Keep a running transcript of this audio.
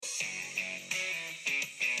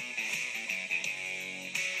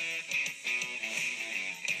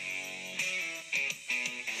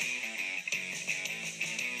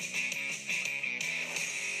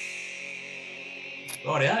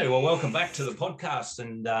Rightio. Well, welcome back to the podcast.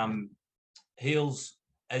 And Heels,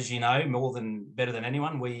 as you know, better than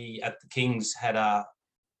anyone, we at the Kings had a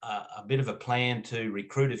bit of a plan to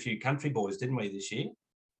recruit a few country boys, didn't we, this year?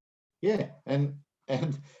 Yeah, and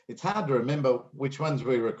it's hard to remember which ones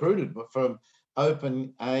we recruited, but from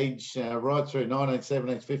open age right through 19,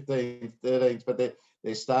 17, 15, 13, but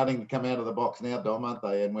they're starting to come out of the box now, Dom, aren't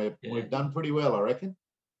they? And we've done pretty well, I reckon.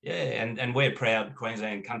 Yeah, and we're proud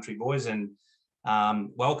Queensland country boys. And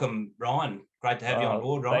welcome, Ryan. Great to have you on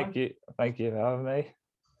board, Ryan. Thank you for having me.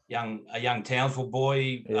 A young Townsville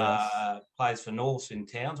boy, Yes. plays for Norths in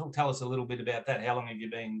Townsville. Tell us a little bit about that. How long have you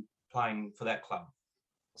been playing for that club?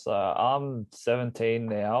 So I'm 17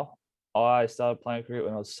 now. I started playing cricket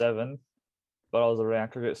when I was 7, but I was around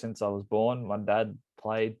cricket since I was born. My dad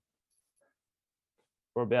played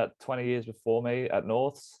for about 20 years before me at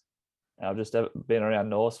Norths. And I've just been around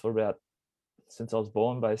Norths since I was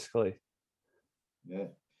born, basically. Yeah.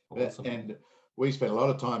 Awesome. And we spent a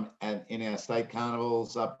lot of time in our state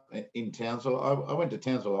carnivals up in Townsville. I went to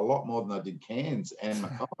Townsville a lot more than I did Cairns and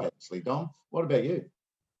Mackay, actually. Dom, what about you?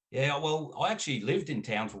 Yeah, well, I actually lived in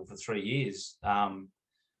Townsville for 3 years. I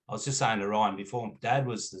was just saying to Ryan before, Dad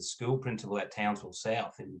was the school principal at Townsville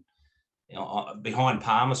South, behind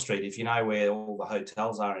Palmer Street. If you know where all the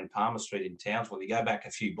hotels are in Palmer Street in Townsville, you go back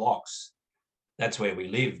a few blocks, that's where we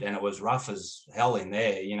lived, and it was rough as hell in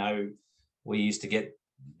there. You know, we used to get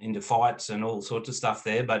into fights and all sorts of stuff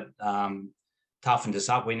there, but toughened us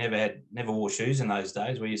up. We never wore shoes in those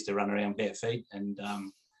days. We used to run around bare feet, and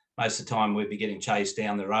most of the time we'd be getting chased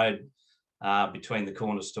down the road between the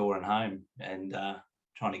corner store and home, and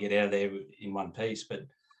trying to get out of there in one piece. But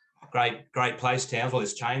great place, Townsville.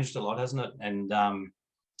 It's changed a lot, hasn't it? And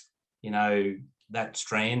that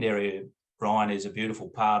Strand area, Ryan, is a beautiful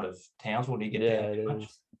part of Townsville. Do you get down there much?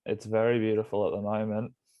 It's very beautiful at the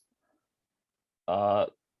moment.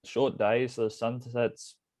 Short days, so the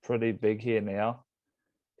sunset's pretty big here now.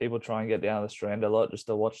 People try and get down the Strand a lot just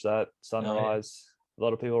to watch that sunrise. A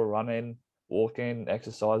lot of people running, walking,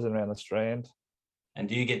 exercising around the Strand. And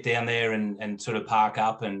do you get down there and sort of park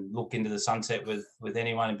up and look into the sunset with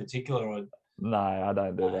anyone in particular? Or? No, I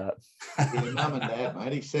don't do that. Your mum and dad,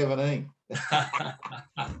 mate. He's 17.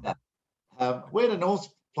 Where do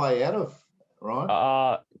North play out of,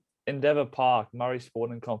 Ryan? Endeavour Park, Murray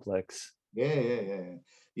Sporting Complex. Yeah.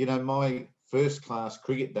 You know, my first class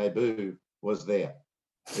cricket debut was there.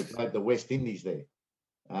 We played the West Indies there.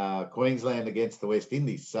 Queensland against the West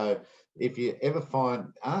Indies. So if you ever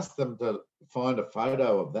ask them to find a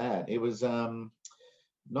photo of that. It was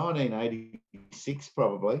 1986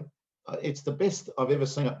 probably. It's the best I've ever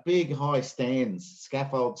seen. Big high stands,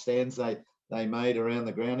 scaffold stands they made around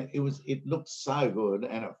the ground. It looked so good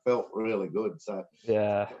and it felt really good. So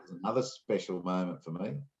yeah, it was another special moment for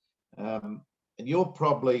me. And you're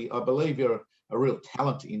probably, I believe you're a real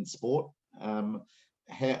talent in sport.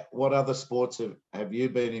 What other sports have you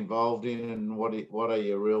been involved in, and what are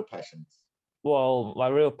your real passions? Well, my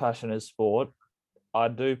real passion is sport. I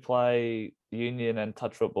do play union and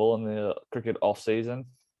touch football in the cricket off season,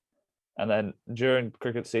 and then during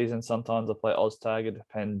cricket season, sometimes I play OzTag. It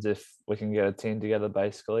depends if we can get a team together,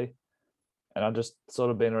 basically. And I've just sort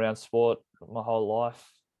of been around sport my whole life.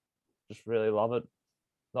 Just really love it.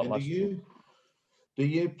 Not much. Do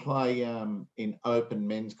you play in open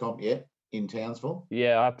men's comp yet in Townsville?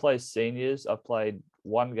 Yeah, I play seniors. I played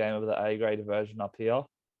one game of the A grade version up here,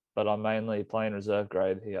 but I'm mainly playing reserve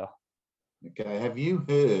grade here. Okay. Have you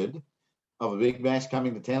heard of a big bash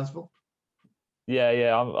coming to Townsville?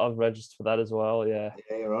 Yeah. I've registered for that as well. Yeah.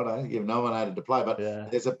 Yeah, right. You've nominated to play, but yeah.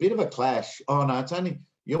 There's a bit of a clash. Oh no, it's only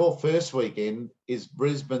your first weekend is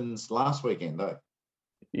Brisbane's last weekend, though.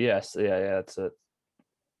 Yes. Yeah. That's it.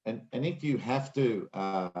 And if you have to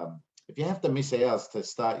miss ours to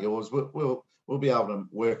start yours, we'll be able to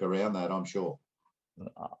work around that, I'm sure.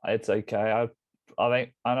 It's okay. I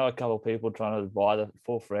think I know a couple of people trying to buy the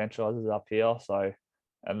full franchises up here, so,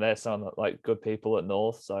 and they're some like good people at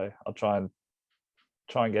North, so I'll try and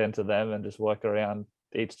get into them and just work around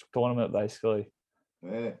each tournament basically.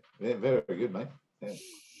 Yeah, very good, mate. Yeah.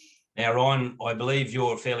 Now, Ryan, I believe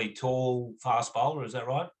you're a fairly tall fast bowler, is that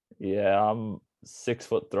right? Yeah, I'm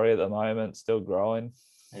 6'3" at the moment, still growing.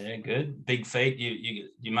 Yeah, good. Big feet.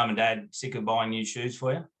 Your mum and dad sick of buying new shoes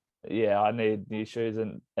for you? Yeah, I need new shoes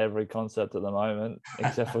in every concept at the moment,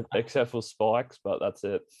 except for spikes, but that's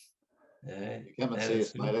it. Yeah, you come and see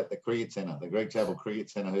us, mate, at the Cricket Centre, the Greg Chappell Cricket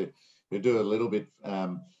Centre, who do a little bit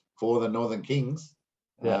for the Northern Kings,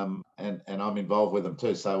 and I'm involved with them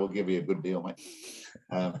too. So we'll give you a good deal, mate.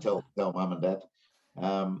 Tell mum and dad.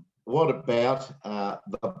 What about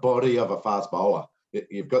the body of a fast bowler?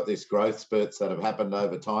 you've got this growth spurts that have happened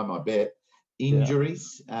over time, I bet.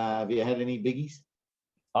 Injuries, have you had any biggies?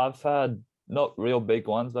 I've had not real big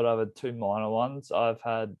ones, but I've had 2 minor ones. I've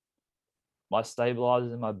had my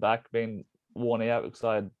stabilizers in my back being worn out because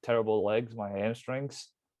I had terrible legs, my hamstrings.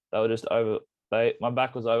 They were just my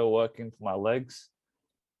back was overworking for my legs.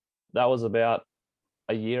 That was about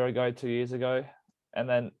a year ago, 2 years ago. And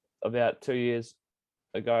then about 2 years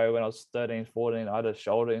ago, when I was 13, 14, I had a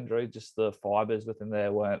shoulder injury. Just the fibers within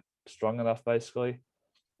there weren't strong enough, basically.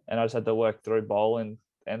 And I just had to work through bowling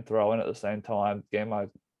and throwing at the same time, getting my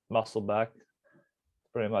muscle back.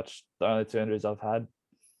 Pretty much the only 2 injuries I've had.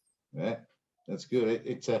 Yeah, that's good.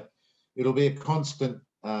 It'll be a constant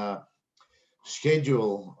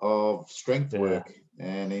schedule of strength work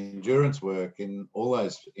and endurance work in all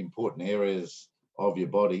those important areas of your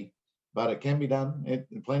body, but it can be done.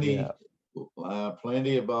 Plenty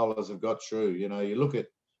of bowlers have got through. You know, you look at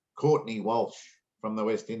Courtney Walsh from the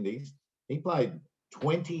West Indies. He played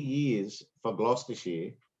 20 years for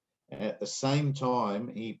Gloucestershire. At the same time,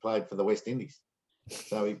 he played for the West Indies.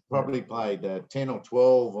 So he probably played 10 or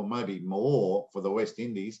 12 or maybe more for the West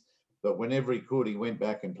Indies. But whenever he could, he went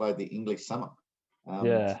back and played the English summer.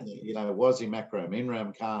 You know, Wasim Akram,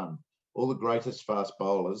 Imran Khan, all the greatest fast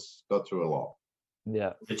bowlers got through a lot.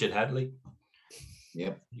 Yeah. Richard Hadley.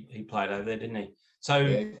 Yep. He played over there, didn't he? So,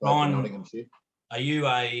 he Ryan, are you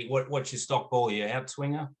what's your stock ball? Are you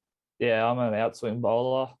outswinger? Yeah, I'm an outswing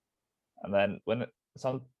bowler. And then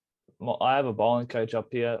I have a bowling coach up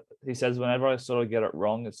here. He says whenever I sort of get it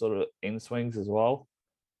wrong, it's sort of in swings as well.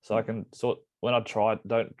 So I can when I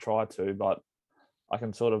don't try to, but I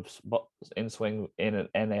can sort of in swing in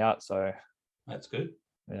and out. So that's good.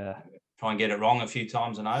 Yeah. Try and get it wrong a few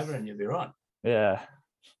times and over, and you'll be right. Yeah.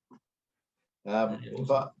 And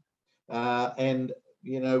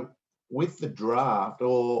you know, with the draft,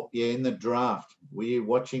 in the draft, were you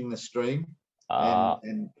watching the stream?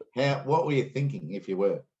 And what were you thinking if you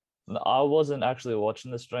were? I wasn't actually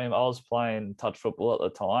watching the stream. I was playing touch football at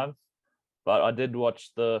the time, but I did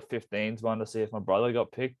watch the 15s one to see if my brother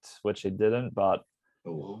got picked, which he didn't. But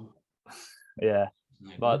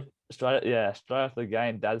but straight after the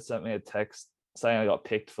game, Dad sent me a text saying I got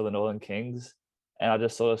picked for the Northern Kings, and I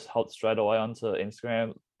just sort of hopped straight away onto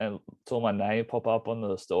Instagram and saw my name pop up on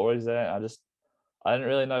the stories there. And I didn't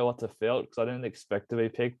really know what to feel because I didn't expect to be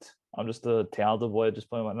picked. I'm just a talented boy, just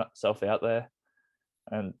putting myself out there,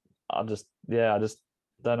 and I just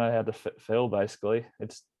don't know how to feel. Basically,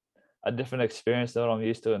 it's a different experience than what I'm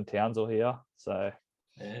used to in Townsville here. So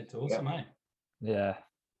yeah, it's awesome, mate. Yeah.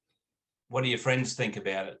 What do your friends think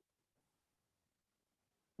about it?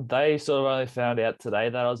 They sort of only found out today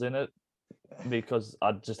that I was in it because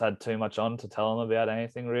I just had too much on to tell them about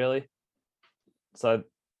anything really. So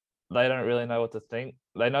they don't really know what to think.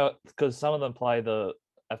 They know because some of them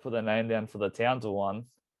I put their name down for the Townsville one.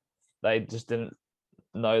 They just didn't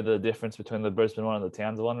know the difference between the Brisbane one and the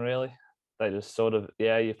Townsville one really. They just sort of,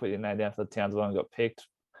 you put your name down for the Townsville one and got picked.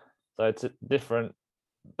 So it's different.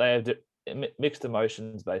 They have mixed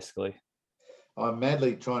emotions basically. I'm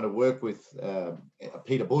madly trying to work with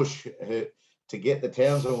Peter Bush to get the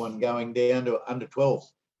Townsville one going down to under 12s.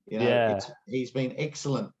 You know, he's been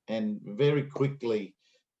excellent and very quickly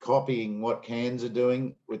copying what Cairns are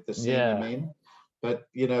doing with the senior men. But,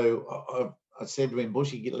 you know, I said to him,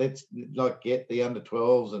 Bushy, let's get the under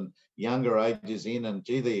 12s and younger ages in, and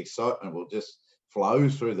gee, the excitement will just flow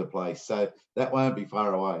through the place. So that won't be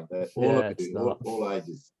far away. All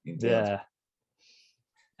ages in Townsville.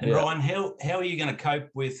 And Ryan, how are you going to cope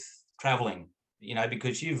with travelling? You know,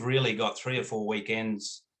 because you've really got 3 or 4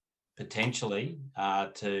 weekends potentially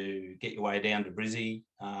to get your way down to Brizzy,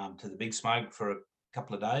 to the Big Smoke for a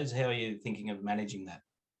couple of days. How are you thinking of managing that?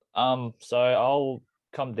 So I'll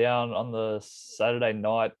come down on the Saturday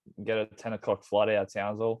night, get a 10 o'clock flight out of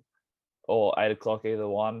Townsville, or 8 o'clock, either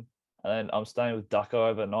one. And then I'm staying with Ducko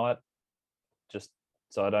overnight, just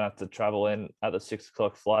so I don't have to travel in at the 6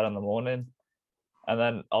 o'clock flight in the morning. And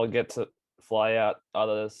then I'll get to fly out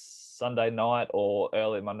either Sunday night or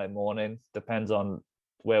early Monday morning, depends on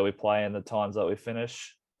where we play and the times that we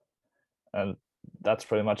finish. And that's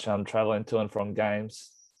pretty much how I'm traveling to and from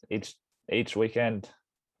games each weekend.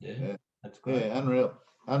 Yeah, that's great. Yeah,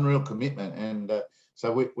 unreal commitment. And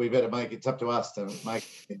so we better it's up to us to make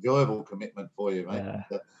enjoyable commitment for you, mate,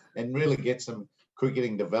 and really get some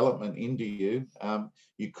cricketing development into you.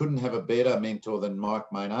 You couldn't have a better mentor than Mike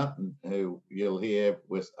Maynard, who you'll hear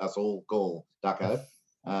with us all call Ducko.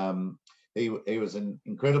 He was an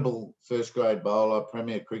incredible first grade bowler,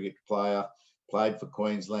 premier cricket player, played for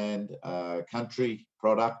Queensland, country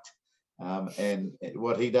product. And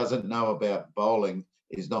what he doesn't know about bowling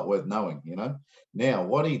is not worth knowing, you know. Now,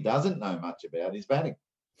 what he doesn't know much about is batting.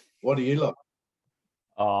 What do you like?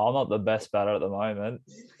 Oh, I'm not the best batter at the moment.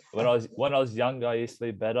 When I was younger, I used to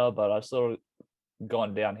be better, but I've sort of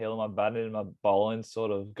gone downhill. My batting and my bowling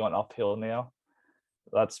sort of gone uphill now.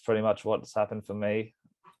 That's pretty much what's happened for me.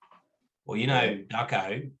 Well, you know,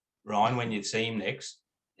 Ducko, Ryan, when you see him next,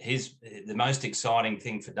 the most exciting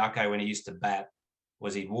thing for Ducko when he used to bat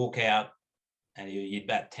was he'd walk out and he'd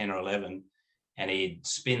bat 10 or 11 and he'd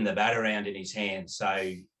spin the bat around in his hand.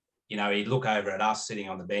 So, you know, he'd look over at us sitting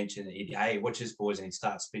on the bench and he'd, hey, watch this, boys, and he'd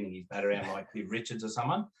start spinning his bat around like Viv Richards or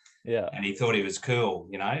someone. Yeah. And he thought he was cool,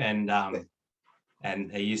 you know,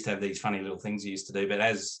 and he used to have these funny little things he used to do. But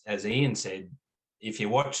as Ian said, if you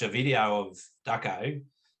watch a video of Ducko,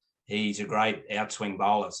 he's a great outswing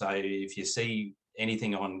bowler. So if you see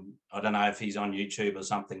anything on, I don't know if he's on YouTube or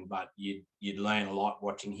something, but you'd learn a lot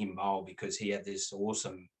watching him bowl because he had this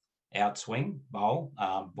awesome outswing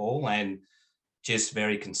ball and just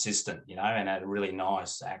very consistent, you know, and had a really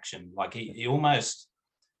nice action. Like he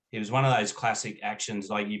was one of those classic actions,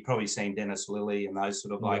 like you've probably seen Dennis Lilly and those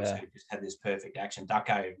sort of blokes who just had this perfect action.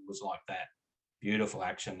 Ducko was like that, beautiful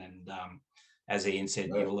action. And as Ian said,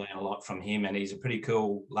 you'll learn a lot from him. And he's a pretty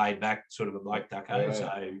cool, laid back sort of a bloke, Ducko.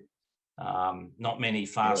 So not many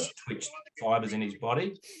fast twitch fibres in his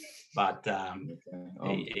body, but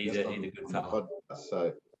he's a good fella.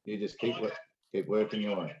 So you just keep working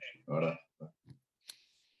your way. Right.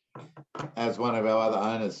 As one of our other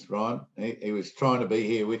owners, Ryan, he was trying to be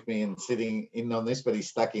here with me and sitting in on this, but he's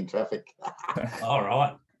stuck in traffic. All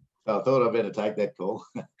right. So I thought I'd better take that call.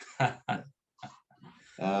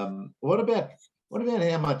 What about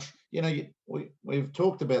how much, you know, we've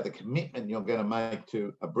talked about the commitment you're going to make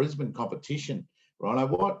to a Brisbane competition,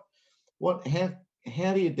 Rhino.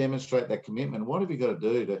 How do you demonstrate that commitment? What have you got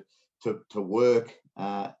to do to work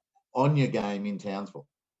on your game in Townsville?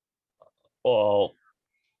 Well,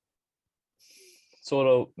 sort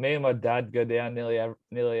of me and my dad go down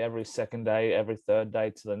nearly every second day, every third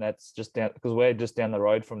day to the nets, just down because we're just down the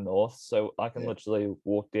road from North, so I can literally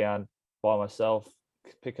walk down by myself,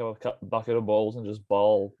 pick up a bucket of balls and just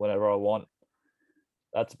bowl whenever I want.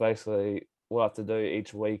 That's basically what I have to do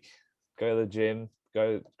each week. Go to the gym,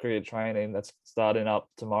 go cricket training. That's starting up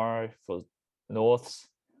tomorrow for Norths,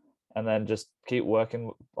 and then just keep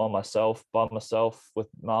working on myself, by myself, with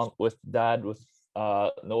mum, with dad, with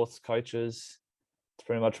North's coaches. It's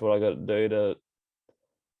pretty much what I got to do to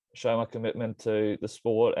show my commitment to the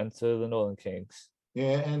sport and to the Northern Kings.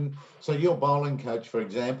 Yeah, and so your bowling coach, for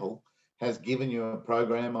example, has given you a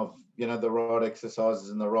program of, you know, the right exercises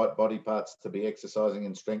and the right body parts to be exercising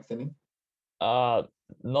and strengthening?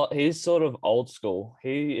 Not, he's sort of old school.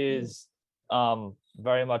 He is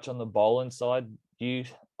very much on the bowling side.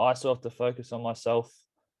 I still have to focus on myself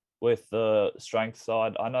with the strength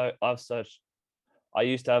side. I know I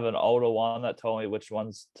used to have an older one that told me which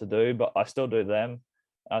ones to do, but I still do them.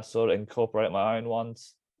 I sort of incorporate my own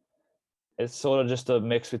ones. It's sort of just a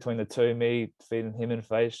mix between the two, me feeding him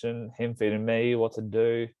information, him feeding me what to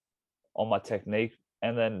do on my technique,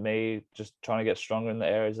 and then me just trying to get stronger in the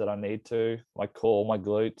areas that I need to, my core, my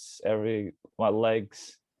glutes, my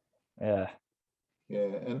legs. Yeah. Yeah,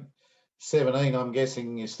 and 17, I'm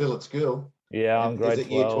guessing you're still at school. Yeah, I'm grade 12. Is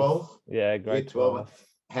it year 12? Yeah, grade 12.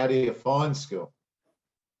 How do you find school?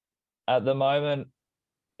 At the moment,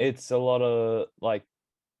 it's a lot of like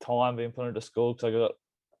time being put into school because I got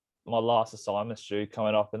my last assignment's due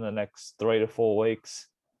coming up in the next 3 to 4 weeks.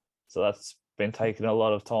 So that's been taking a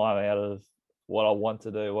lot of time out of what I want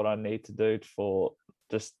to do, what I need to do for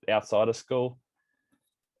just outside of school.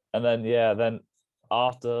 And then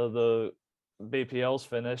after the BPL's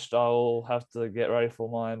finished, I'll have to get ready for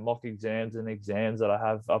my mock exams and exams that I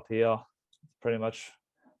have up here. Pretty much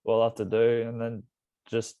what I'll have to do, and then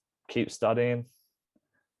just keep studying,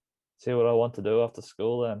 see what I want to do after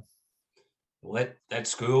school then. Well, that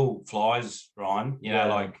school flies, Ryan. You know,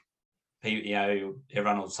 like people, you know,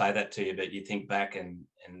 everyone will say that to you, but you think back and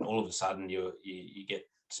all of a sudden you get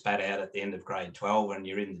spat out at the end of grade 12 and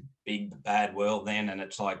you're in the big bad world then, and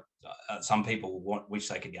it's like some people wish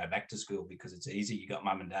they could go back to school because it's easy. You got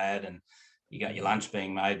mum and dad and you got your lunch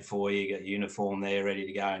being made for you, you got your uniform there ready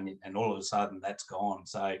to go, and all of a sudden that's gone.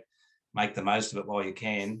 So make the most of it while you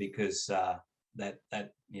can, because that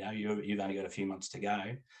you know, you've only got a few months to go.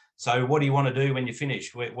 So what do you want to do when you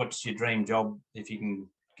finish? What's your dream job if you can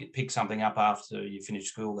pick something up after you finish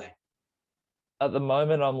school there? At the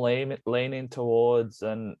moment, I'm leaning towards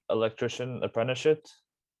an electrician apprenticeship.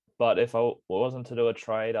 But if I wasn't to do a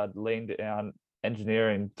trade, I'd lean down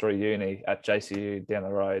engineering through uni at JCU down the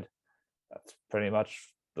road. That's pretty much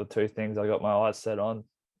the two things I got my eyes set on.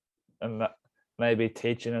 And maybe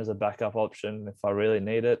teaching as a backup option if I really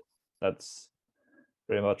need it. That's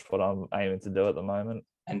pretty much what I'm aiming to do at the moment.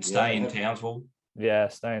 And stay in have- Townsville. Yeah,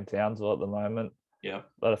 stay in Townsville at the moment. Yeah.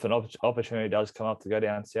 But if an opportunity does come up to go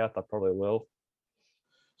down south, I probably will.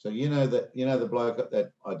 So the bloke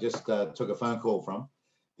that I just took a phone call from,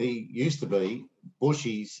 he used to be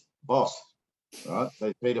Bushy's boss, right?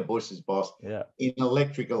 So Peter Bush's boss Yeah. in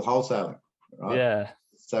electrical wholesaling, right? Yeah.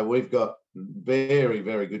 So we've got very,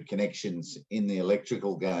 very good connections in the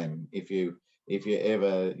electrical game. If you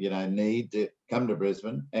ever need to come to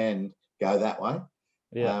Brisbane and go that way,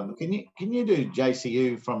 Yeah. can you do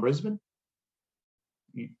JCU from Brisbane?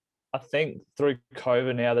 I think through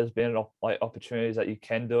COVID now, there's been opportunities that you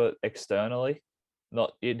can do it externally.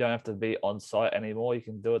 You don't have to be on site anymore. You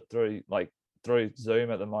can do it through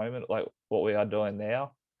Zoom at the moment, like what we are doing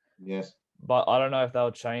now. Yes. But I don't know if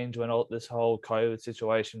they'll change when this whole COVID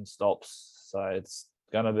situation stops. So it's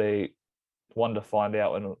gonna be one to find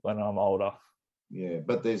out when I'm older. Yeah,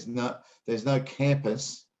 but there's no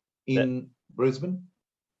campus in Brisbane.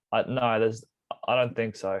 I don't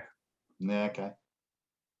think so. No, okay.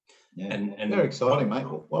 Yeah, And very exciting, mate.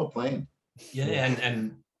 Well planned. Yeah,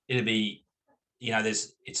 and it'll be,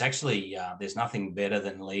 it's actually there's nothing better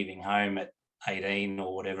than leaving home at 18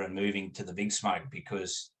 or whatever and moving to the big smoke,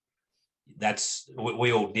 because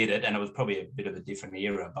we all did it, and it was probably a bit of a different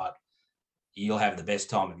era, but you'll have the best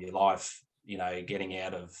time of your life, getting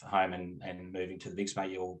out of home and moving to the big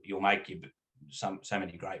smoke. You'll make so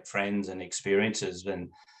many great friends and experiences. And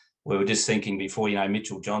we were just thinking before,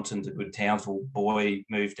 Mitchell Johnson's a good Townsville boy,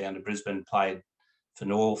 moved down to Brisbane, played for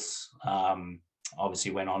Norths,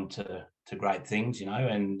 obviously went on to great things,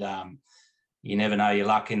 and you never know your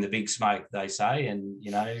luck in the big smoke, they say. And,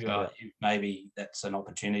 maybe that's an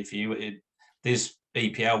opportunity for you. This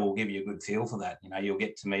BPL will give you a good feel for that. You'll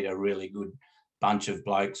get to meet a really good bunch of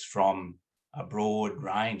blokes from a broad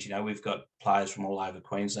range. We've got players from all over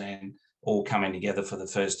Queensland all coming together for the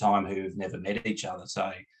first time who've never met each other.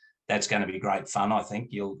 So that's going to be great fun. I think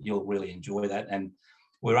you'll really enjoy that. And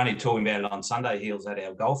we're only talking about it on Sunday, Heels, at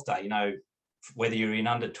our golf day. Whether you're in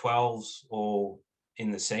under 12s or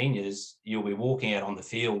in the seniors, you'll be walking out on the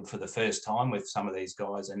field for the first time with some of these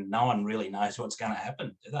guys, and no one really knows what's going to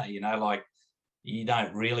happen, do they? You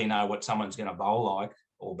don't really know what someone's going to bowl like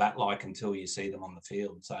or bat like until you see them on the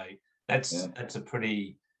field. So that's a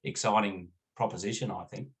pretty exciting proposition, I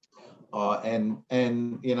think. And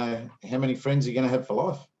how many friends are you going to have for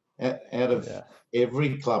life out of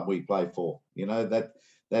every club we play for?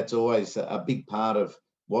 That's always a big part of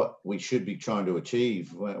what we should be trying to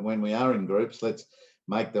achieve when we are in groups. Let's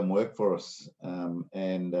make them work for us,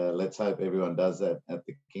 and let's hope everyone does that at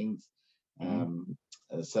the Kings.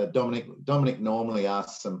 So Dominic normally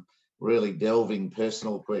asks some really delving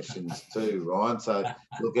personal questions too, Ryan. So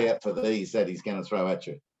look out for these that he's going to throw at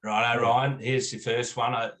you. Righto, Ryan. Here's your first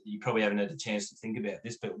one. You probably haven't had a chance to think about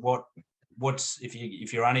this, but what's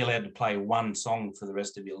if you're only allowed to play one song for the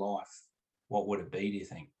rest of your life, what would it be, do you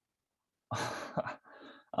think?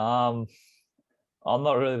 I'm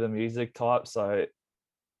not really the music type, so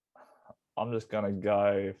I'm just gonna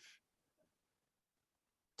go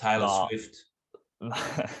Taylor Swift.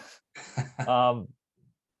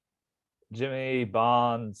 Jimmy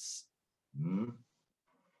Barnes.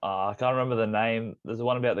 I can't remember the name. There's the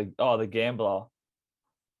one about the Gambler. All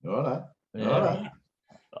right. Yeah. All right.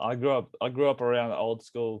 I grew up around old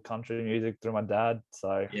school country music through my dad,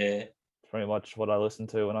 so yeah, pretty much what I listen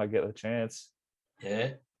to when I get the chance.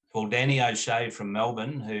 Yeah. Well, Danny O'Shea from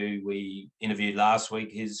Melbourne, who we interviewed last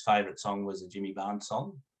week, his favourite song was a Jimmy Barnes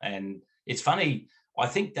song. And it's funny, I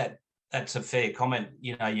think that's a fair comment.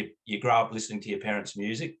 You grow up listening to your parents'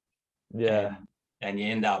 music. Yeah. And you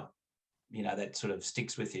end up, that sort of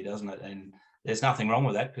sticks with you, doesn't it? And there's nothing wrong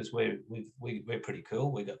with that, because we're pretty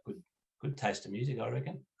cool. We've got good taste of music, I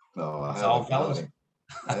reckon. Oh, I old fellas.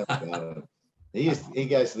 He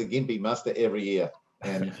goes to the Gympie Muster every year,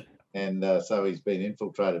 and so he's been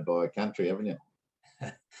infiltrated by a country, haven't you?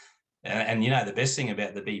 And the best thing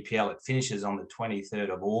about the BPL, it finishes on the 23rd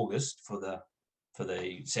of August for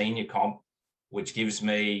the senior comp, which gives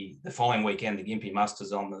me the following weekend. The Gympie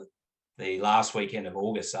Musters on the last weekend of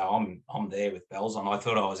August, so I'm there with bells on. I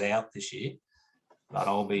thought I was out this year, but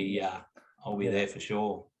I'll be there for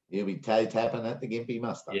sure. You'll be toe tapping at the Gympie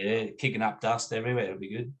Muster. Yeah, kicking up dust everywhere. It'll be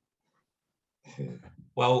good.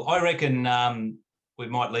 Well, I reckon we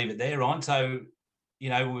might leave it there, Ryan. So,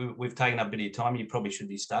 we've taken up a bit of your time. You probably should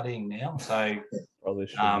be studying now. So probably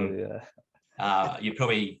should you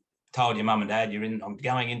probably told your mum and dad I'm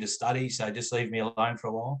going into study, so just leave me alone for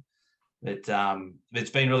a while. It's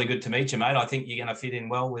been really good to meet you, mate. I think you're going to fit in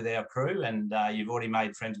well with our crew, and you've already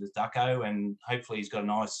made friends with Ducko, and hopefully he's got a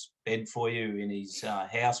nice bed for you in his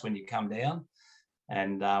house when you come down.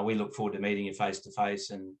 And we look forward to meeting you face to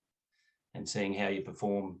face and seeing how you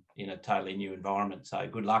perform in a totally new environment. So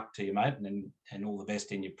good luck to you, mate, and all the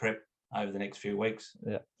best in your prep over the next few weeks.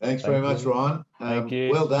 Yeah. Thanks very much, Ryan. Thank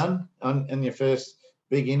you. Well done on your first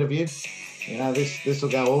big interview. You know, this will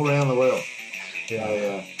go all around the world. Yeah.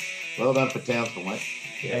 So, well done for Townsville, mate.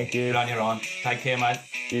 Yeah. Thank you. Good on you, Ryan. Take care, mate.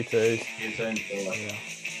 You too. See you soon. Yeah.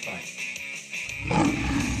 Bye.